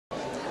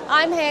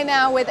I'm here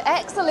now with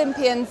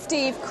ex-Olympian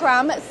Steve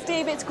Cram.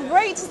 Steve, it's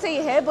great to see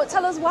you here, but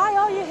tell us, why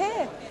are you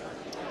here?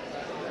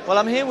 Well,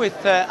 I'm here with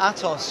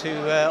Atos,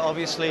 who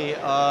obviously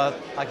are,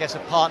 I guess, a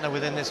partner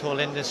within this whole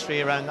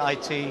industry around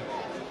IT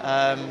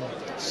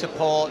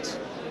support,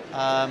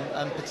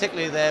 and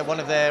particularly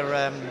one of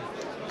their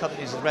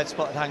companies is Red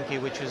Spotted Hanky,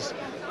 which is,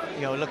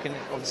 looking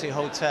obviously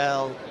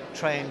hotel,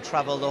 train,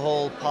 travel, the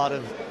whole part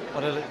of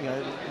what a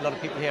lot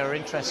of people here are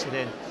interested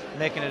in,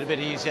 making it a bit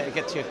easier to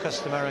get to your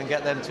customer and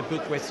get them to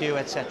book with you,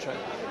 etc.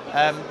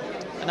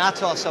 And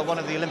Atos are one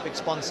of the Olympic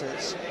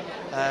sponsors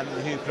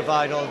who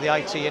provide all the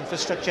IT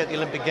infrastructure at the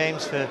Olympic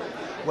Games for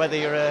whether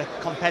you're a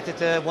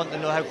competitor, want to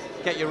know how to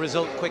get your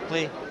result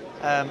quickly,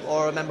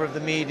 or a member of the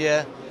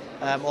media,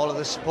 all of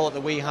the support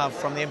that we have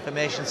from the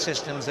information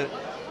systems that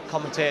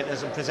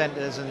commentators and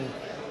presenters and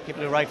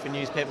people who write for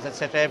newspapers,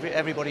 etc.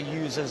 Everybody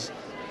uses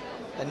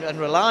and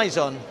relies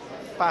on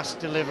fast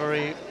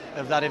delivery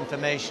of that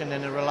information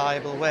in a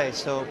reliable way.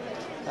 So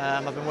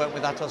I've been working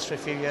with Atos for a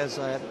few years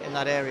in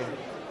that area.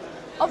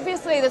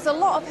 Obviously, there's a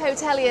lot of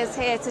hoteliers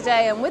here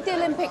today, and with the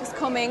Olympics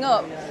coming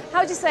up,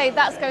 how do you say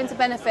that's going to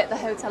benefit the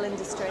hotel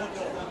industry?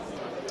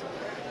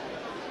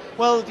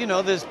 Well,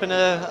 there's been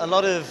a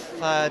lot of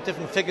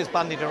different figures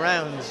bandied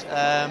around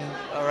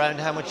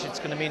how much it's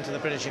going to mean to the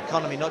British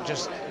economy. Not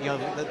just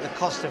the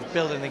cost of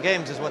building the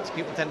games is what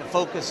people tend to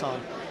focus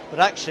on, but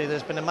actually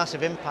there's been a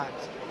massive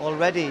impact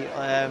already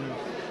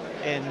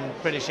in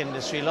British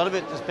industry. A lot of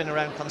it has been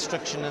around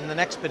construction, and the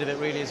next bit of it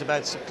really is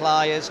about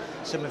suppliers,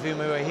 some of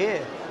whom are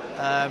here.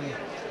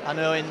 I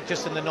know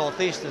just in the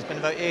northeast there's been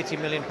about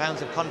 £80 million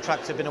of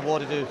contracts have been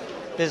awarded to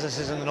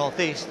businesses in the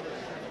northeast.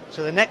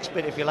 So the next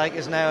bit, if you like,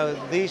 is now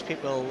these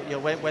people,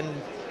 when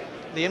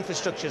the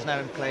infrastructure is now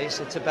in place,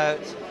 it's about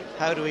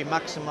how do we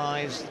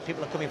maximise,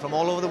 people are coming from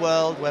all over the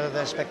world, whether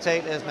they're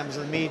spectators, members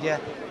of the media,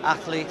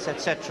 athletes,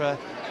 etc.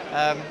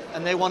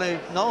 And they want to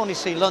not only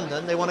see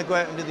London, they want to go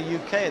out into the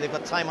UK. They've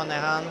got time on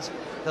their hands,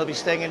 they'll be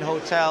staying in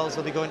hotels,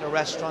 they'll be going to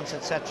restaurants,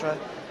 etc.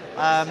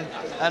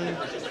 And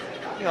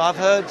I've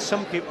heard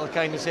some people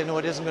kind of say, no,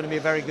 it isn't going to be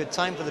a very good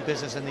time for the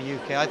business in the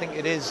UK. I think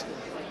it is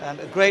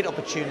a great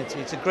opportunity.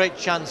 It's a great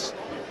chance,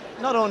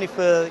 not only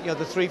for the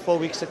 3-4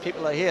 weeks that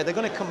people are here, they're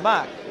going to come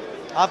back.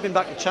 I've been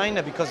back to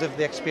China because of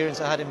the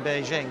experience I had in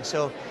Beijing.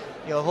 So,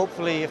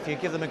 hopefully if you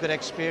give them a good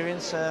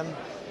experience,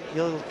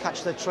 you'll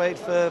catch their trade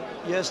for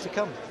years to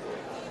come.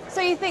 So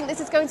you think this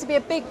is going to be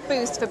a big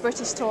boost for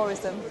British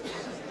tourism?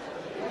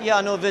 Yeah,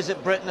 I know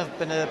Visit Britain have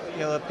been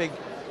a big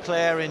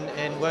player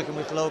in working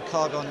with Low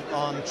Cog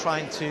on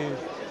trying to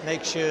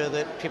make sure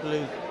that people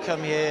who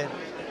come here,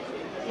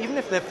 even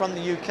if they're from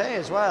the UK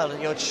as well,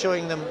 it's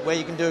showing them where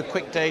you can do a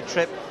quick day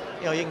trip.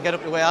 You can get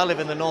up to where I live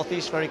in the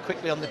northeast very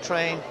quickly on the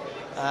train.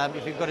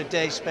 If you've got a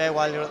day spare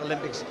while you're at the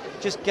Olympics,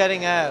 just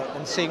getting out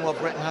and seeing what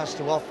Britain has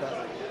to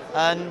offer.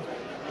 And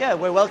yeah,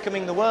 we're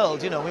welcoming the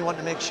world. We want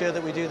to make sure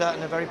that we do that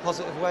in a very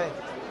positive way.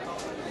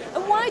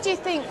 And why do you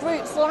think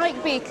routes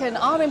like Beacon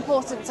are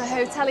important to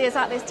hoteliers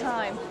at this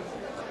time?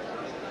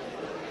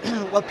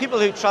 Well, people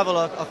who travel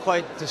are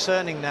quite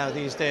discerning now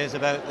these days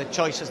about the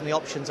choices and the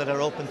options that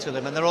are open to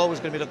them, and they're always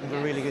going to be looking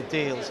for really good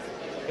deals.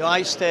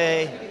 I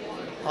stay,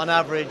 on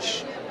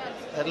average,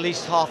 at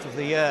least half of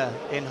the year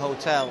in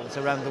hotels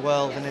around the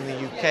world and in the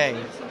UK,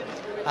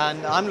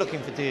 and I'm looking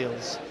for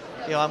deals.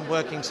 I'm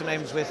working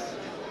sometimes with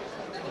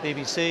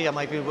BBC, I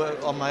might be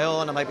on my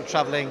own, I might be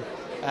travelling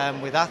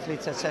with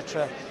athletes,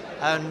 etc.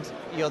 And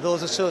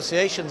those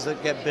associations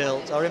that get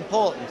built are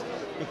important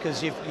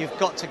because you've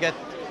got to get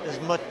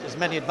as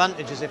many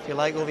advantages, if you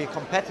like, over your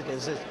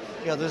competitors.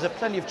 There's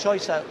plenty of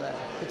choice out there,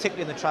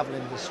 particularly in the travel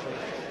industry,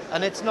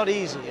 and it's not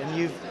easy, and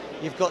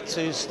you've got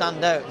to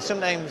stand out. And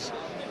sometimes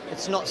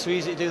it's not so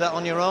easy to do that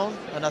on your own,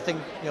 and I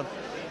think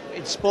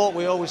in sport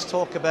we always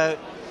talk about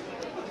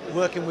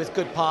working with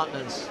good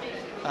partners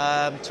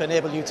to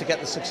enable you to get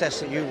the success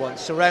that you want,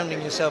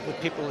 surrounding yourself with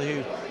people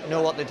who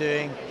know what they're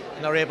doing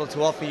and are able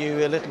to offer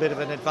you a little bit of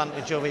an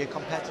advantage over your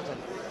competitor.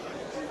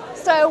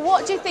 So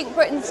what do you think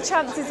Britain's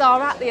chances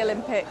are at the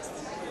Olympics?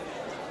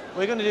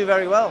 We're going to do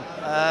very well.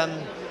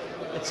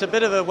 It's a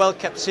bit of a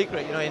well-kept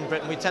secret, in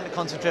Britain. We tend to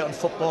concentrate on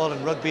football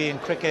and rugby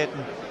and cricket.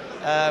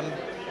 And,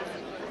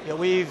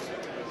 we've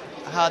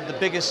had the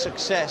biggest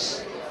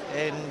success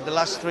in the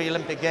last 3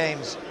 Olympic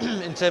Games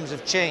in terms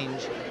of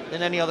change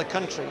than any other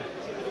country.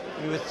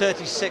 We were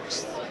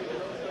 36th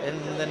in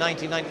the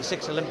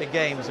 1996 Olympic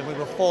Games, and we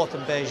were 4th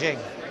in Beijing.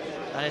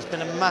 And it's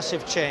been a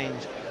massive change.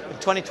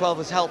 2012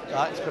 has helped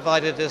that. It's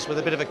provided us with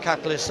a bit of a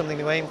catalyst, something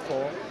to aim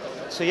for.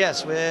 So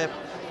yes, we're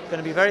going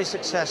to be very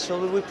successful.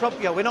 We're not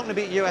going to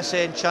beat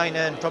USA and China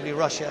and probably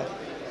Russia,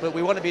 but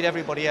we want to beat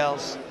everybody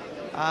else.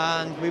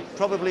 And we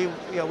probably,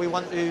 we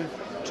want to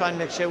try and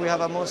make sure we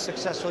have our most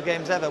successful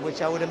games ever,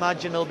 which I would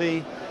imagine will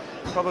be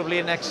probably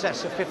in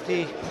excess of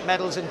 50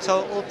 medals in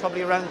total,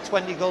 probably around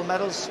 20 gold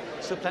medals,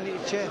 so plenty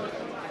to cheer.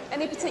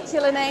 Any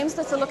particular names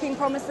that are looking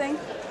promising?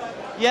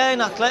 Yeah,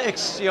 in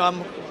athletics,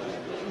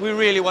 we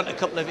really want a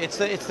couple of. It's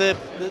the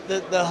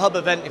hub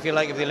event, if you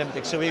like, of the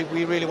Olympics. So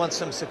we really want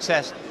some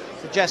success.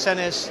 So Jess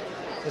Ennis,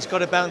 has got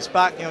to bounce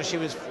back. You know, she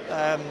was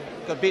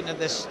got beaten at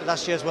this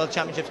last year's World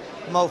Championships.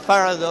 Mo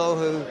Farah, though,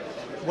 who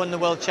won the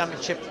World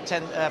Championship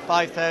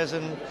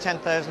 5,000,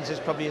 10,000 is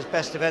probably his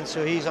best event,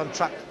 so he's on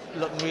track,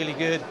 looking really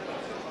good.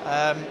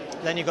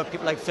 Then you've got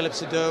people like Philip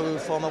Sadowu,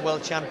 former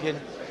world champion,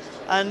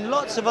 and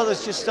lots of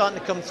others just starting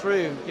to come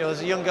through. You know,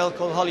 there's a young girl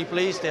called Holly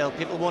Bleasdale.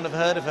 People won't have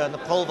heard of her in the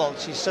pole vault.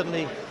 She's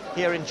suddenly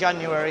here in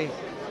January,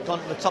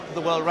 gone to the top of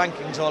the world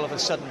rankings all of a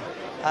sudden.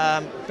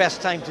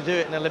 Best time to do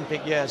it in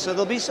Olympic year. So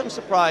there'll be some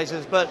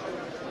surprises, but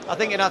I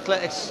think in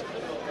athletics,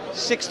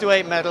 6 to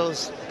 8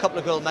 medals, a couple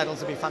of gold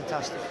medals would be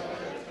fantastic.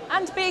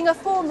 And being a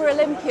former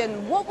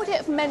Olympian, what would it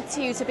have meant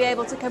to you to be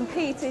able to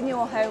compete in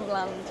your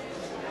homeland?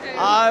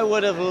 I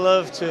would have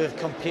loved to have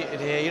competed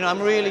here. You know,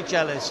 I'm really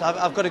jealous.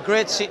 I've got a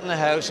great seat in the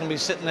house and we're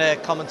sitting there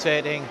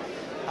commentating,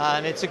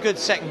 and it's a good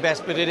second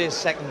best, but it is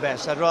second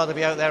best. I'd rather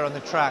be out there on the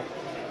track.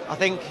 I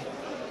think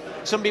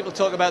some people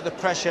talk about the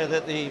pressure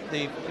that the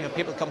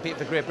people competing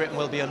for Great Britain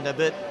will be under,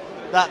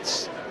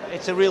 but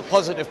it's a real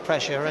positive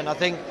pressure, and I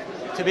think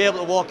to be able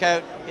to walk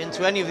out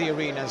into any of the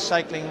arenas,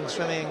 cycling,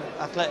 swimming,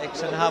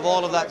 athletics, and have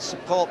all of that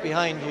support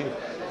behind you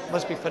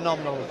must be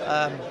phenomenal.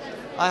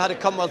 I had a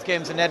Commonwealth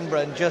Games in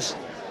Edinburgh and just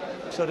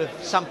sort of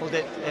sampled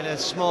it in a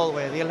small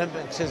way. The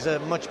Olympics is a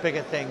much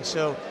bigger thing,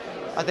 so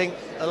I think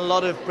a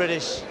lot of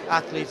British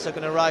athletes are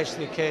going to rise to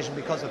the occasion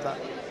because of that.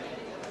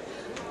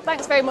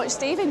 Thanks very much,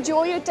 Steve.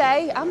 Enjoy your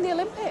day and the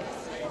Olympics.